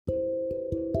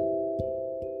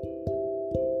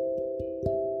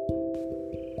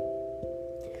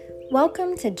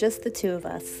Welcome to Just the Two of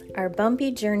Us, our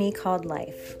bumpy journey called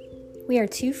life. We are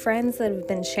two friends that have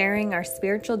been sharing our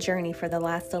spiritual journey for the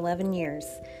last 11 years.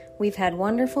 We've had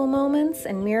wonderful moments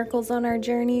and miracles on our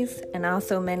journeys, and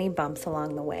also many bumps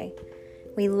along the way.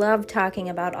 We love talking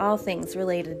about all things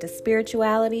related to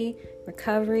spirituality,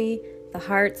 recovery, the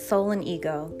heart, soul, and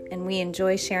ego, and we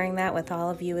enjoy sharing that with all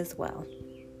of you as well.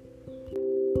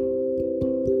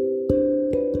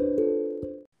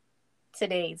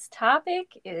 Today's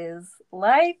topic is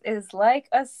life is like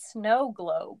a snow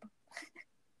globe.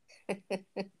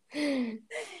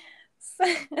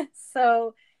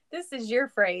 So this is your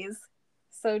phrase.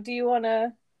 So do you want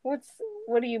to,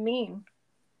 what do you mean?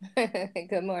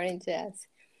 Good morning, Jess.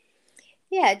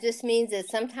 Yeah, it just means that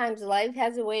sometimes life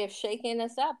has a way of shaking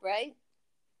us up, right?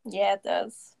 Yeah, it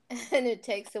does. And it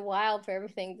takes a while for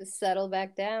everything to settle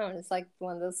back down. It's like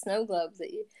one of those snow globes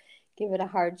that you give it a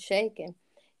hard shake, and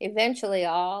eventually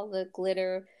all the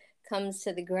glitter comes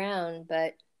to the ground.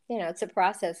 But, it's a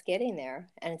process getting there.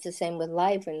 And it's the same with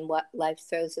life, and what life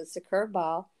throws us a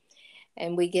curveball,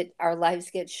 and our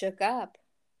lives get shook up,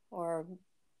 or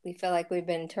we feel like we've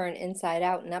been turned inside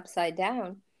out and upside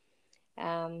down.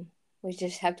 We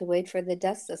just have to wait for the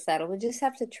dust to settle. We just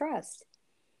have to trust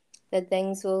that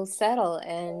things will settle,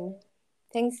 and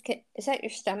is that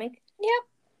your stomach? Yep.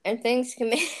 And things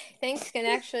can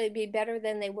actually be better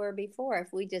than they were before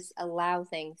if we just allow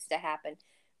things to happen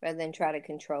rather than try to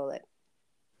control it.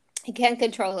 You can't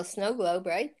control a snow globe,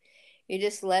 right? You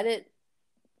just let it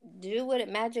do what it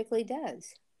magically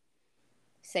does.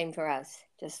 Same for us.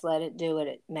 Just let it do what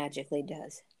it magically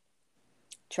does.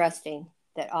 Trusting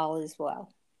that all is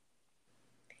well.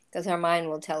 Because our mind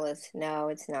will tell us, no,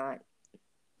 it's not.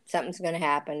 Something's going to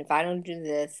happen. If I don't do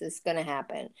this, it's going to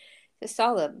happen. Just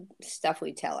all the stuff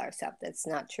we tell ourselves that's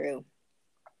not true.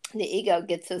 The ego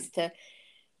gets us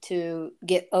to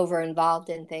get over involved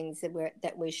in things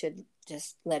that we should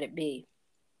just let it be.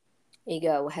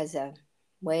 Ego has a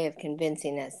way of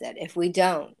convincing us that if we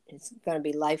don't, it's going to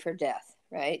be life or death,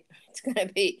 right? It's going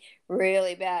to be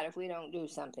really bad if we don't do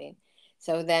something.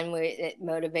 So then it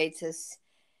motivates us.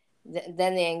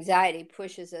 Then the anxiety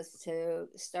pushes us to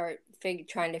start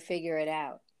trying to figure it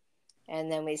out.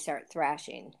 And then we start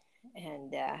thrashing.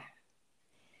 And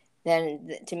then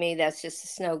to me, that's just a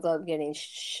snow globe getting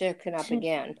shooken up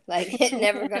again. Like it's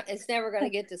never going to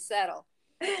get to settle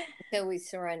until we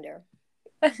surrender.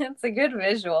 It's a good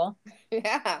visual.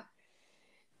 Yeah.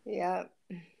 Yeah.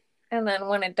 And then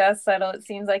when it does settle, it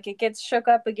seems like it gets shook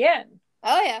up again.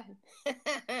 Oh, yeah.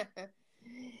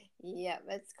 Yeah,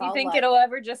 that's called. You think it'll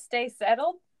ever just stay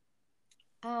settled?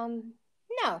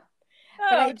 No.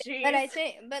 Oh, geez.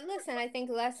 But listen, I think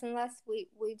less and less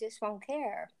we just won't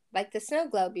care. Like the snow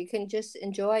globe, you can just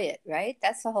enjoy it, right?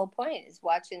 That's the whole point,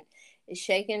 is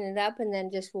shaking it up and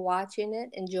then just watching it,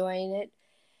 enjoying it,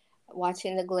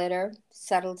 watching the glitter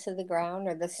settle to the ground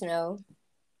or the snow.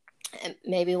 And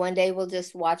maybe one day we'll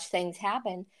just watch things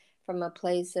happen from a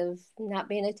place of not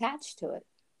being attached to it.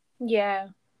 Yeah.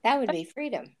 That would be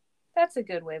freedom. That's a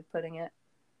good way of putting it.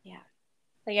 Yeah.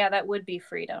 But yeah, that would be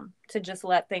freedom, to just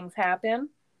let things happen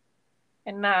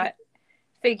and not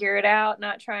figure it out,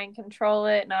 not try and control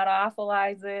it, not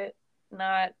awfulize it,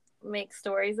 not make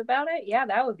stories about it. Yeah,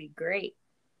 that would be great.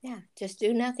 Yeah, just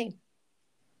do nothing.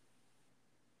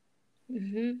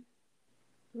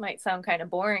 Might sound kind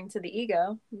of boring to the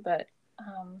ego, but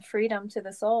freedom to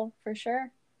the soul for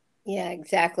sure. Yeah,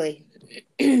 exactly.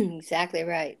 Exactly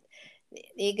right. The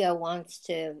ego wants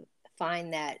to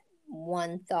find that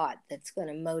one thought that's going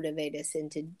to motivate us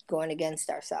into going against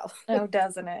ourselves. Oh,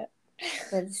 doesn't it?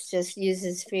 It just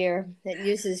uses fear. It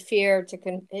uses fear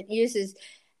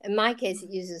in my case, it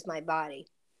uses my body.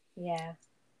 Yeah.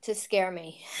 To scare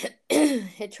me.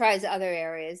 It tries other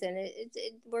areas and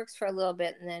it works for a little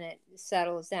bit and then it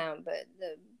settles down. But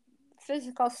the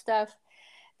physical stuff,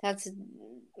 that's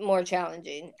more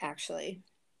challenging, actually.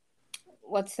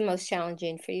 What's the most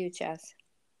challenging for you, Jess,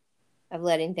 of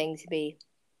letting things be?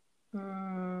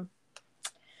 I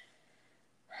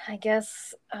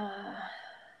guess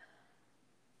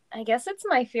it's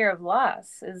my fear of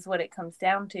loss is what it comes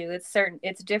down to.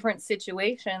 It's different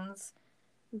situations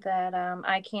that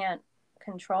I can't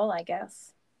control, I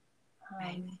guess.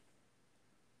 Right.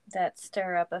 That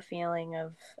stir up a feeling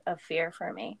of fear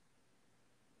for me.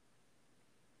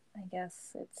 I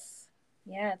guess it's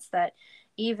that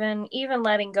even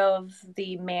letting go of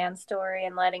the man story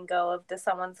and letting go of the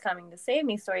someone's coming to save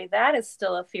me story, that is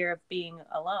still a fear of being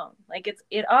alone. Like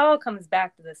it all comes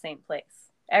back to the same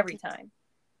place every time.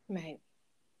 Right.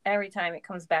 Every time it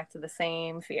comes back to the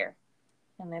same fear.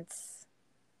 And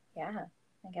I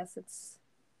guess it's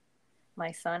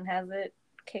my son has it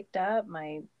kicked up.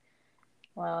 My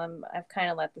Well, I've kind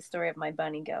of let the story of my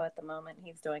bunny go at the moment.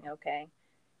 He's doing okay.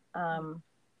 Um,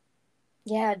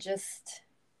 yeah, just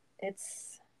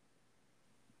it's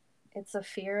it's a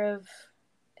fear of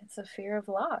it's a fear of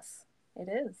loss. It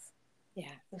is.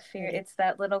 Yeah. The fear. It's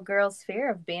that little girl's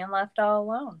fear of being left all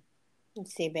alone.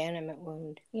 It's the abandonment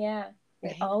wound. Yeah, it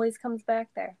Right. always comes back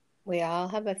there. We all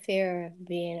have a fear of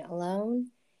being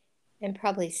alone and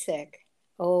probably sick,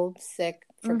 old, sick,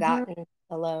 forgotten,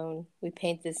 alone. We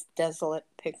paint this desolate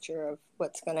picture of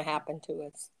what's going to happen to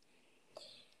us.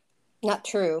 Not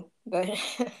true, but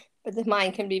but the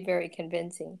mind can be very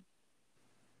convincing,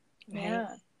 right?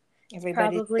 Yeah,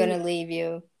 Everybody's going to probably. leave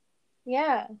you.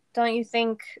 Yeah, don't you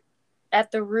think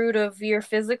at the root of your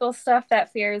physical stuff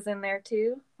that fear is in there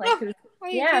too? Like Oh, who's are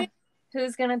you yeah, kidding?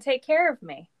 who's gonna take care of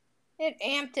me? It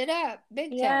amped it up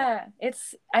big time. Yeah,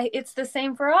 it's the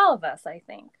same for all of us, I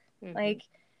think. Mm-hmm. Like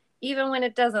even when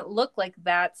it doesn't look like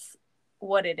that's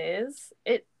what it is,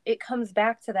 it comes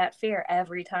back to that fear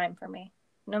every time for me.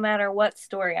 No matter what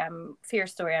fear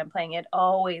story I'm playing, it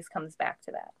always comes back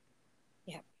to that.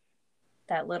 Yeah.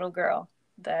 That little girl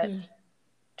that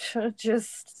Mm.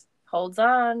 just holds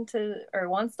on to or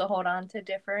wants to hold on to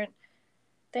different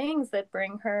things that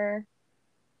bring her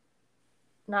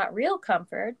not real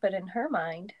comfort, but in her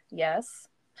mind, yes.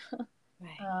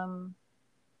 Right. um,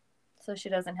 so she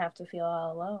doesn't have to feel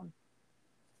all alone.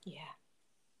 Yeah.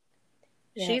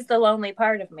 Yeah. She's the lonely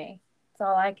part of me. That's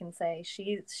all I can say.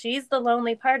 She's the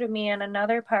lonely part of me, and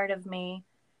another part of me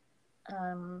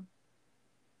um,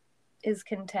 is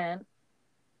content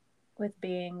with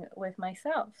being with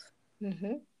myself.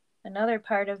 Mm-hmm. Another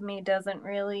part of me doesn't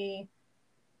really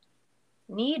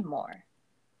need more,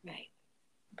 Right.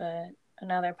 but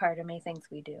another part of me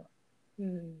thinks we do.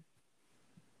 Mm.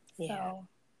 Yeah. So,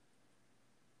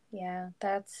 yeah,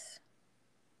 that's.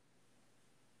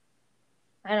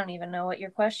 I don't even know what your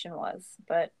question was,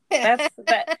 but that's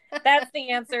the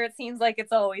answer. It seems like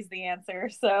it's always the answer.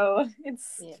 So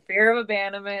it's Yeah. fear of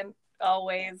abandonment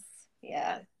always.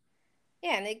 Yeah.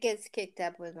 Yeah, and it gets kicked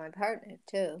up with my partner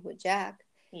too, with Jack.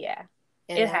 Yeah.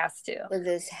 You It know, has to. with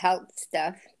his health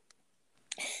stuff.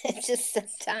 It's just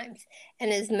sometimes,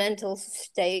 and his mental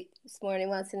state. This morning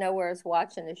he wants to know where his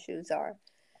watch and his shoes are.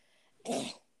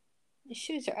 The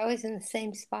shoes are always in the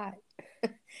same spot.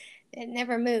 It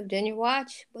never moved. And your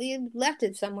watch? Well, you left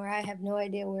it somewhere. I have no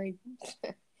idea where he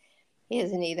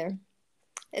isn't either.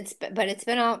 But it's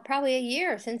been probably a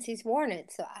year since he's worn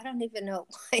it, so I don't even know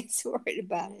why he's worried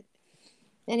about it.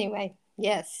 Anyway,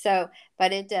 yes. So,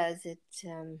 but it does.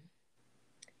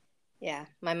 Yeah.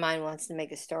 My mind wants to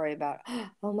make a story about.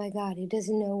 Oh my God, he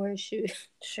doesn't know where his shoes.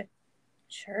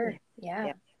 Sure. Yeah.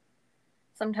 Yeah.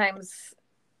 Sometimes,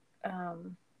 I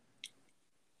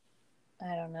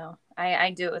don't know.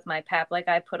 I do it with my pap. Like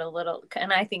I put a little,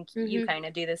 and I think you Mm-hmm. kind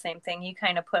of do the same thing. You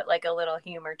kind of put like a little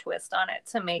humor twist on it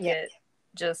to make Yeah. it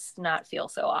just not feel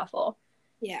so awful.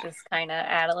 Yeah. Just kind of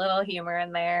add a little humor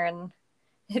in there and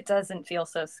it doesn't feel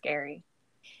so scary.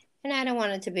 And I don't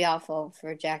want it to be awful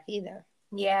for Jack either.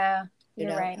 Yeah, You you're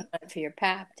don't right. want it for your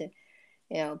pap to,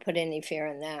 put any fear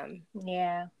in them.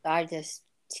 Yeah. I just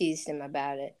teased him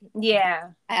about it. Yeah.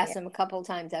 I asked him a couple of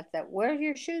times after that, where are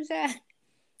your shoes at?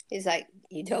 He's like,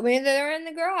 you told me they're in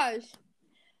the garage.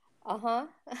 Uh-huh.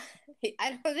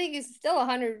 I don't think he's still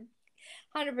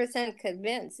 100%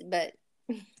 convinced, but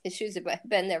his shoes have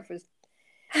been there for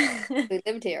we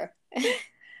lived here.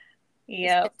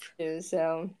 Yep.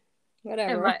 So And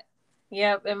whatever.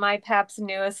 and my pap's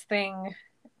newest thing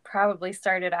probably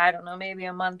started, I don't know, maybe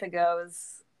a month ago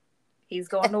is he's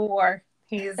going to war.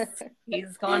 He's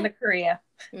going to Korea.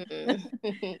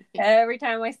 Every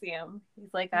time I see him,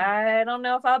 he's like, I don't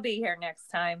know if I'll be here next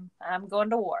time. I'm going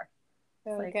to war.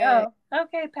 It's like, Okay. oh,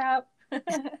 okay, pap.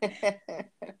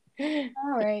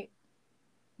 All right.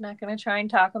 Not going to try and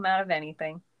talk him out of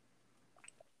anything.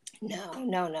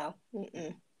 No.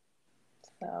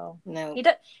 So No.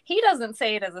 he doesn't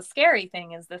say it as a scary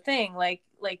thing is the thing. Like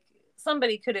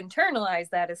somebody could internalize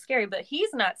that as scary, but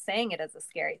he's not saying it as a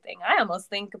scary thing. I almost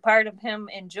think a part of him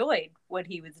enjoyed what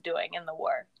he was doing in the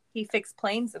war. He fixed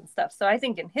planes and stuff. So I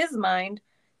think in his mind,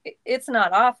 it's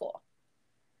not awful.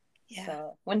 Yeah.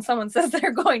 So when someone says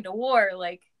they're going to war,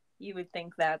 like you would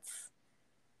think that's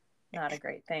not a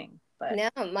great thing. But no,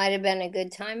 it might have been a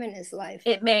good time in his life.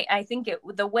 I think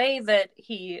the way that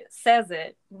he says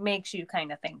it makes you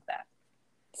kind of think that.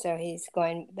 So he's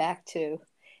going back to,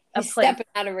 he's stepping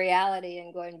out of reality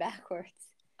and going backwards.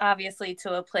 Obviously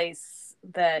to a place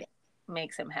that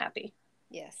makes him happy.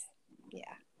 Yes.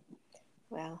 Yeah.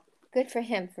 Well, good for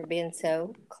him for being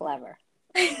so clever.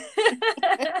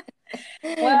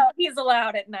 Well, he's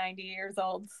allowed at 90 years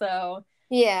old, so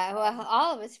Yeah, well,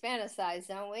 all of us fantasize,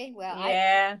 don't we? Well,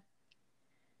 Yeah.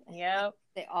 Yep.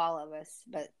 say all of us,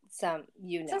 but some,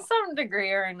 To some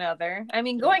degree or another. I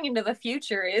mean, Yeah. going into the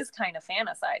future is kind of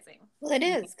fantasizing. Well, it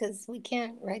I mean, is because we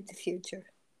can't write the future,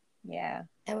 yeah.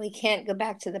 and we can't go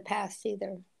back to the past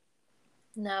either.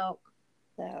 No.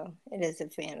 So it is a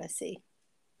fantasy.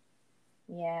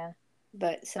 Yeah.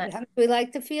 But But sometimes we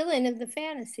like the feeling of the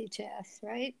fantasy, Jess,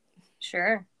 right?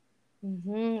 sure.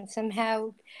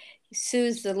 Somehow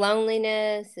soothes the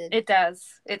loneliness. It does.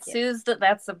 It Yeah, soothes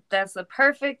that's the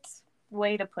perfect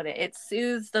way to put it. It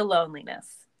soothes the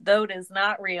loneliness, though it is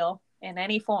not real in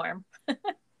any form.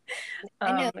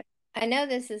 I know. Um, I know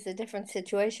this is a different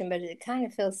situation, but it kind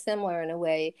of feels similar in a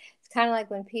way. It's kind of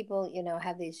like when people,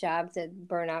 have these jobs that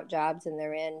burnout jobs and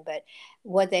they're in, but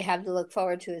what they have to look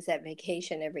forward to is that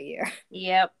vacation every year.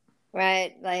 yep.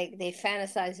 Right? Like they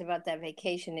fantasize about that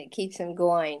vacation. It keeps them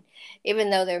going, even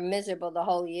though they're miserable the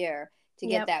whole year to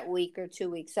get Yep. that week or 2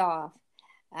 weeks off.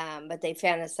 But they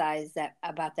fantasize that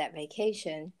about that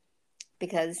vacation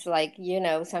because, like,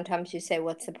 sometimes you say,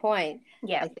 "What's the point?"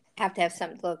 Yeah. Like they have to have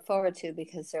something to look forward to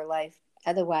because their life,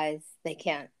 otherwise, they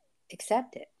can't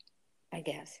accept it. I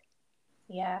guess.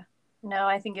 Yeah. No,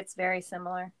 I think it's very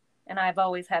similar. And I've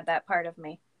always had that part of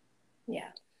me.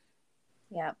 Yeah.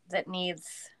 Yeah.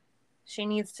 She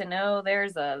needs to know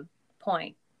there's a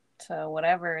point to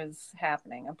whatever is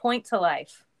happening, a point to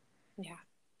life. Yeah.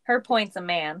 Her point's a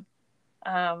man.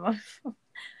 Um,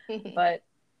 but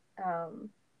um,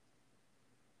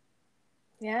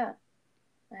 yeah,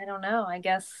 I don't know. I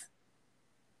guess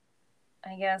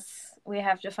we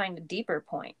have to find a deeper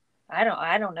point. I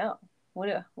don't know.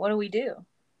 What do we do?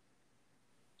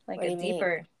 Like What do a you mean?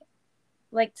 deeper,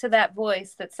 like to that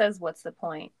voice that says what's the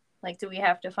point? Like do we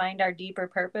have to find our deeper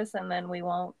purpose and then we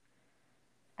won't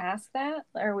ask that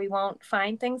or we won't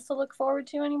find things to look forward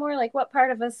to anymore? Like what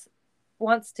part of us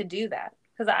wants to do that?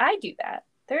 Cuz I do that.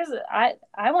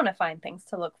 I want to find things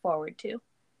to look forward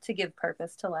to give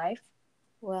purpose to life.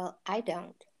 Well, I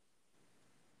don't.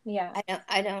 Yeah. I don't.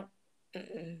 I don't.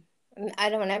 Mm-mm. I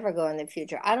don't ever go in the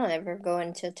future. I don't ever go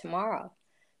into tomorrow.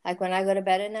 Like when I go to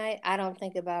bed at night, I don't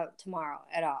think about tomorrow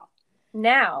at all.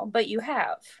 Now, but you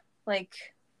have like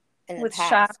In the with past,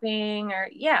 shopping or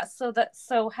yeah,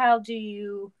 so how do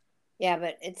you yeah,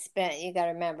 but it's been. You got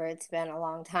to remember, it's been a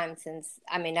long time since.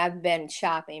 I mean, I've been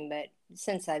shopping, but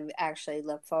since I've actually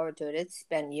looked forward to it, it's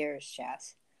been years,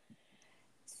 Jess.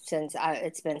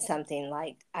 It's been something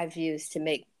like I've used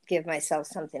to give myself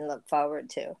something to look forward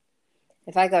to.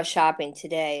 If I go shopping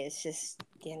today, it's just,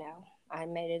 I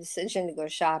made a decision to go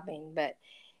shopping, but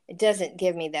it doesn't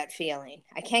give me that feeling.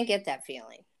 I can't get that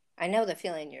feeling. I know the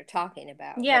feeling you're talking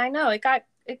about, Yeah, but I know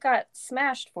it got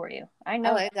smashed for you. I oh,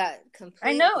 know that. it got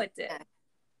I know completely it did. smashed.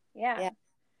 Yeah. Yeah.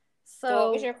 So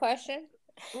what was So your question?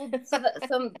 well,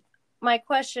 so my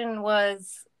question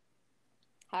was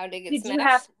How did it get did you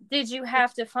have smashed? did you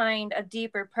have to find a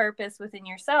deeper purpose within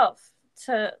yourself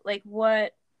to like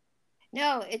what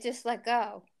No, it just let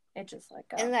go. it just let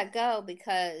And go. let go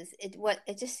because it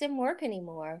just didn't work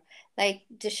anymore. Like,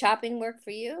 does shopping work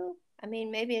for you? I mean,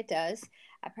 maybe it does.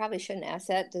 I probably shouldn't ask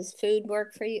that. Does food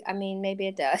work for you? I mean, maybe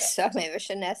it does. So maybe I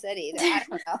shouldn't ask that either. I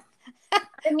don't know.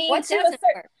 I mean What doesn't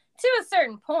work? to a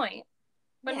certain point,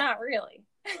 but Yeah, not really.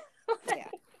 yeah,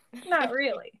 Not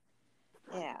really.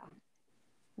 yeah,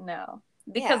 No.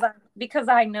 yeah, Because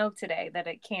I know today that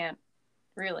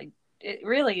it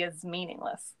really is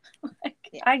meaningless. Like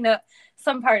yeah. I know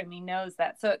some part of me knows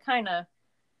that. So it kind of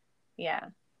yeah,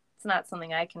 it's not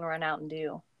something I can run out and do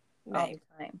all Right.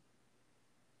 the time.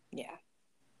 Yeah.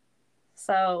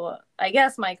 So I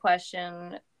guess my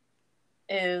question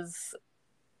is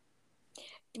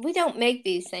We don't make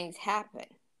these things happen.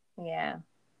 yeah.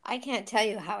 I can't tell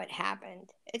you how it happened.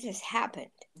 It just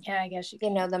happened. Yeah, I guess you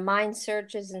can. The mind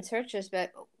searches and searches,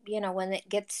 but when it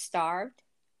gets starved,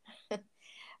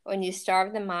 when you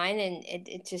starve the mind and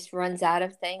it just runs out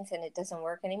of things and it doesn't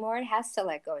work anymore, it has to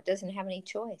let go. It doesn't have any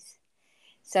choice.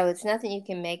 So it's nothing you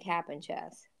can make happen,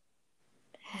 Jess.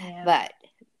 Yeah. But,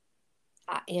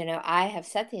 I have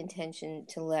set the intention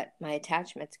to let my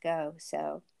attachments go.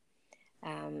 So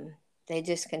um, they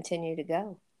just continue to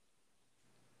go.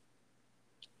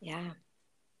 Yeah.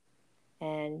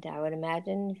 And I would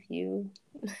imagine if you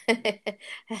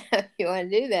if you want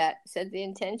to do that, set the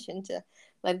intention to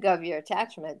let go of your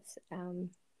attachments.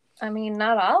 I mean,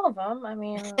 not all of them. I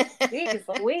mean, geez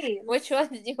Which Louise. ones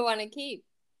do you want to keep?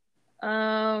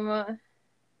 Um,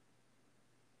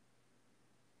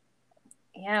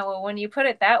 yeah, well, when you put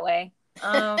it that way,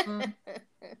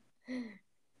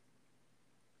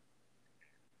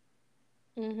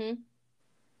 hmm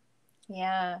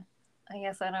yeah, I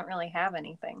guess I don't really have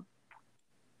anything.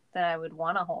 that I would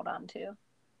want to hold on to,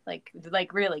 like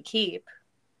really keep,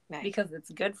 Right. because it's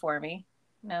good for me.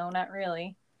 No, not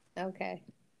really. Okay.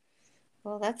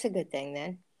 Well, that's a good thing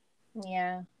then.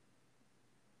 Yeah.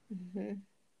 Mm-hmm.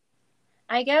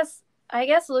 I guess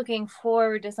looking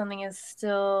forward to something is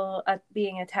still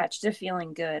being attached to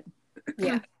feeling good.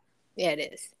 Yeah. Yeah,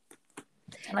 it is.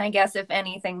 And I guess if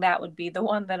anything, that would be the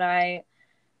one that I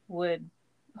would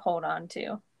hold on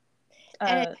to.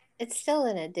 And it's still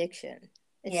an addiction.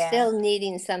 It's Yeah. still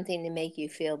needing something to make you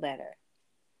feel better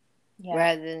Yeah.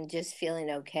 rather than just feeling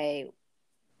okay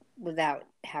without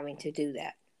having to do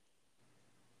that.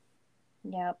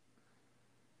 Yep.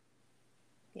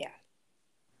 Yeah.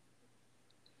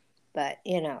 But,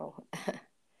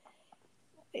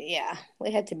 yeah,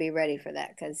 we had to be ready for that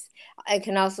because I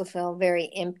can also feel very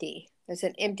empty. There's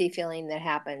an empty feeling that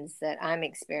happens that I'm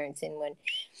experiencing when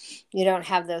you don't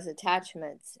have those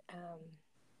attachments.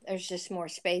 There's just more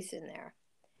space in there.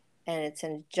 And it's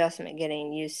an adjustment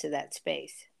getting used to that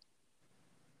space.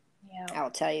 Yeah.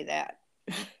 I'll tell you that.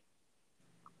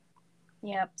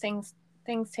 Yeah. Things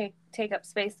take up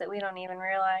space that we don't even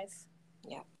realize.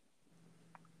 Yeah.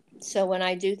 So when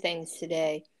I do things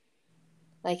today,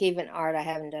 like even art, I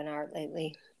haven't done art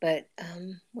lately, but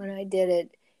when I did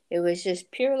it, it was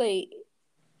just purely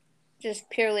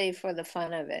for the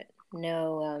fun of it.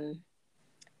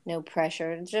 No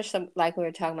pressure. Just like we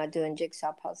were talking about doing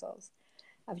jigsaw puzzles.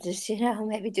 I'm just,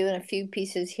 maybe doing a few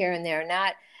pieces here and there,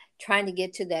 not trying to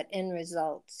get to that end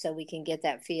result so we can get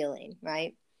that feeling,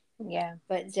 right? Yeah.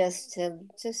 But just to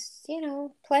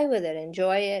play with it,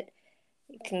 enjoy it.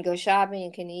 You can go shopping,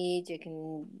 you can eat, you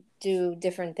can do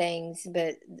different things,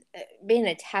 but being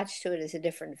attached to it is a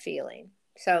different feeling.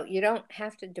 So you don't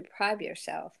have to deprive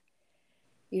yourself.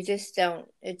 You just don't,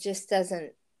 it just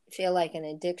doesn't feel like an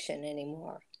addiction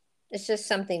anymore. It's just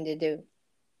something to do.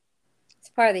 It's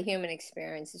part of the human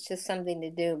experience. It's just something to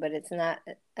do, but it's not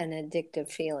an addictive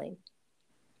feeling.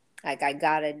 Like I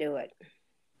gotta do it.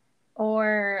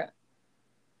 Or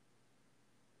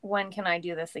when can I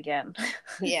do this again?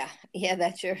 Yeah,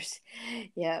 that's yours.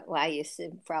 Yeah, well, I used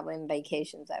to probably in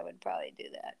vacations, I would probably do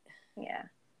that. Yeah.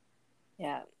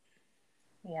 Yeah.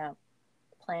 Yeah.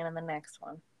 Planning the next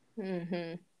one.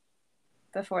 Mm-hmm.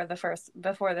 Before this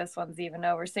one's even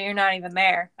over. So you're not even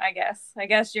there, I guess. I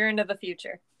guess you're into the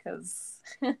future because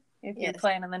if you're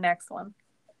planning the next one.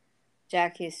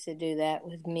 Jack used to do that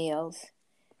with meals.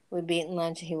 We'd be eating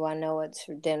lunch and he want to know what's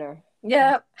for dinner.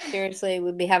 Yep. Seriously,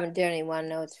 we'd be having dinner and he want to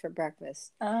know what's for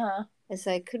breakfast. Uh-huh. It's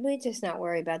like, could we just not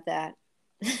worry about that?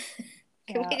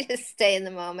 Can we just stay in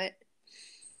the moment?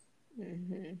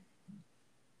 Mm-hmm.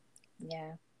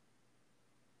 Yeah.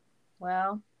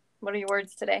 Well, what are your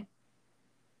words today?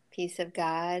 Peace of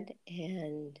God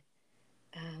and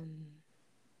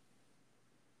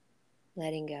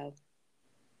letting go.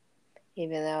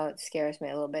 Even though it scares me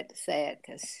a little bit to say it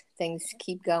because things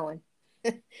keep going.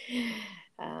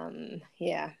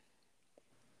 Yeah.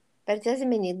 But it doesn't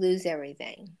mean you lose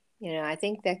everything. I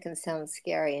think that can sound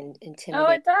scary and intimidating.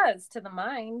 Oh, it does to the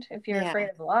mind if you're afraid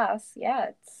of loss.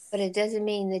 Yeah. But it doesn't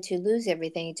mean that you lose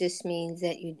everything. It just means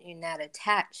that you're not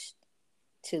attached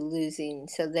to losing.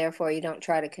 So therefore, you don't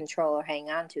try to control or hang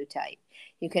on too tight.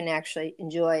 You can actually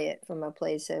enjoy it from a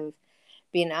place of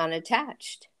being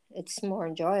unattached. It's more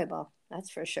enjoyable. That's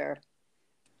for sure.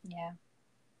 Yeah.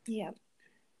 Yeah.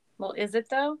 Well, is it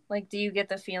though? Like, do you get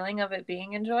the feeling of it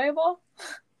being enjoyable?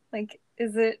 Like,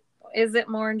 is it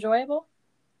more enjoyable?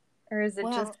 Or is it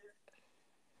just...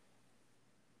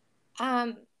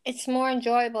 It's more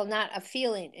enjoyable, not a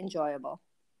feeling enjoyable.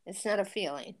 It's not a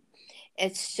feeling.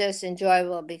 It's just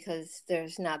enjoyable because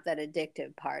there's not that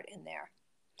addictive part in there.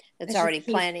 It's already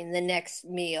planning the next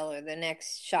meal or the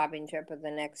next shopping trip or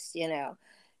the next,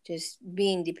 just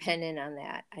being dependent on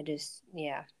that.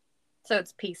 So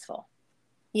it's peaceful.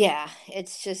 Yeah,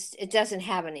 it's just, it doesn't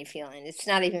have any feeling. It's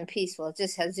not even peaceful. It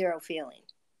just has zero feeling.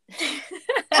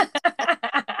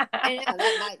 I know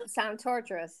that might sound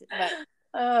torturous, but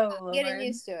I'm getting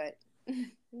used to it.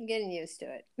 I'm getting used to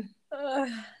it.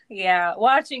 Yeah,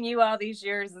 watching you all these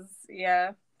years is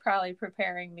probably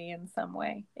preparing me in some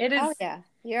way. It is. Oh yeah,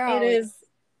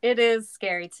 it is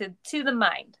scary to the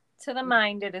mind. To the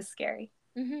mind, it is scary.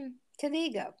 Mm-hmm. To the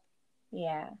ego.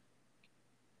 Yeah.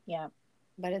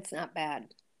 But it's not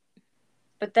bad.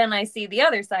 But then I see the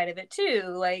other side of it too,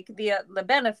 like the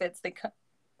benefits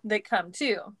that come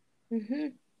too. Mm-hmm.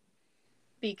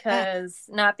 Because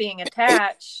not being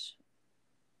attached.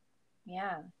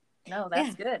 Yeah. No,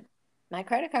 that's good. My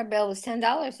credit card bill was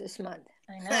 $10 this month.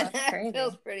 I know, that's crazy. That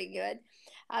feels pretty good.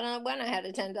 I don't know when I had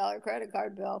a $10 credit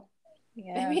card bill.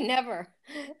 Yeah. Maybe never.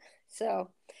 So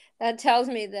that tells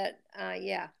me that,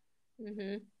 yeah.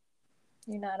 Mm-hmm.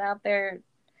 You're not out there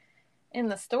in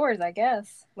the stores, I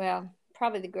guess. Well,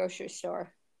 probably the grocery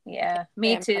store. Yeah,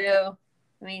 me too.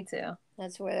 Me too.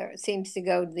 That's where it seems to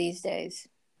go these days.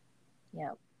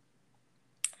 Yep.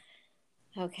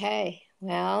 Okay,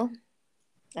 well,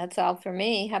 that's all for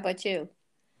me. How about you?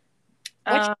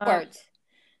 What's your words?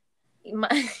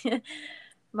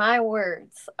 My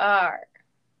words are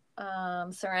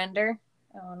surrender.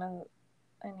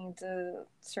 I need to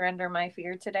surrender my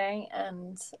fear today,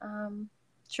 and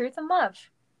truth and love.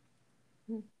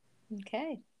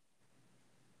 Okay.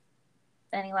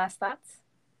 Any last thoughts?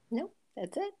 Nope,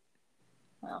 that's it.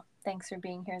 Well, thanks for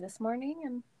being here this morning,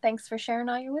 and thanks for sharing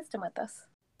all your wisdom with us.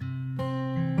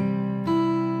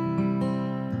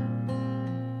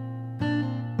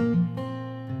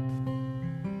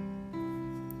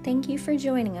 Thank you for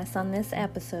joining us on this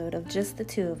episode of Just the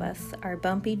Two of Us, our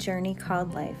bumpy journey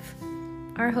called life.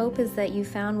 Our hope is that you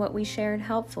found what we shared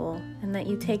helpful and that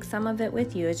you take some of it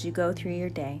with you as you go through your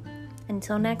day.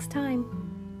 Until next time.